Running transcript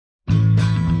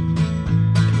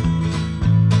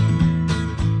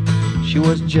She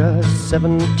was just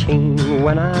 17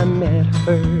 when I met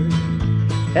her,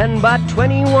 and by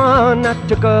 21 I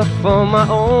took her for my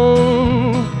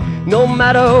own. No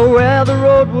matter where the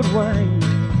road would wind,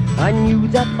 I knew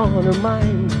that on her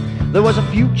mind there was a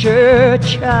future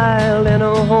child and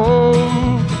a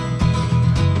home.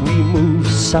 We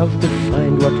moved south to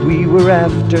find what we were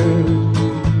after,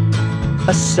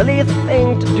 a silly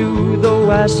thing to do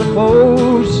though, I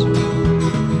suppose,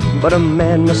 but a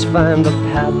man must find the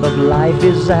path of life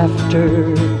is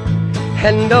after,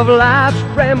 and of life's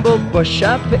bramble bush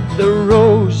I picked the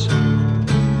rose.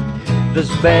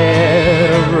 This bed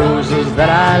of roses that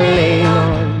I lay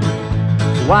on,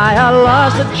 why I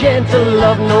lost a gentle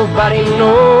love nobody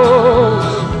knows.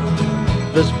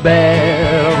 This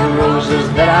bed of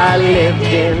roses that I lived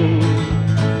in,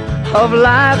 of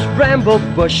life's bramble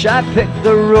bush I picked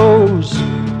the rose.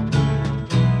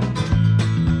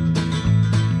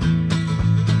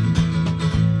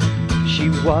 She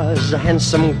was a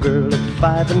handsome girl at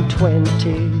 5 and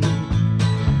 20.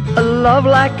 A love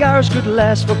like ours could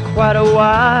last for quite a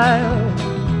while.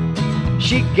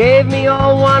 She gave me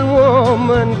all one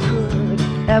woman could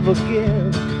ever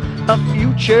give, a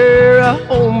future, a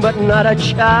home, but not a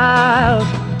child.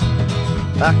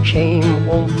 I came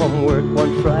home from work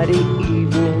one Friday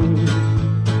evening.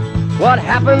 What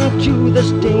happened to this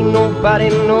day nobody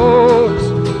knows,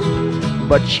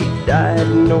 but she died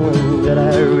knowing that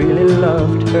I really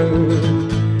loved her.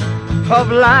 Of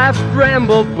life's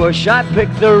bramble bush I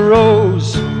picked the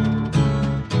rose.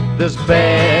 This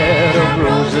bed of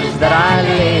roses that I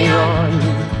lay on,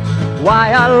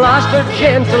 why I lost her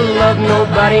gentle love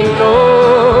nobody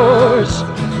knows.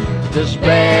 This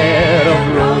bed of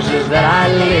roses that I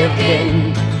lived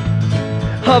in,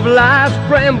 of life's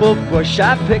bramble bush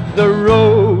I picked the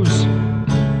rose.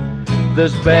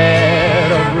 This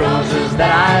bed of roses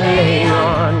that I lay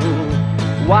on,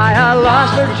 why I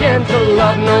lost her gentle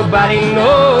love nobody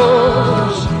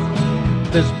knows.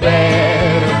 This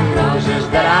bed of roses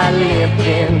that I lived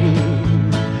in,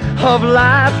 of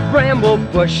life's bramble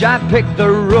bush I picked the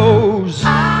rose.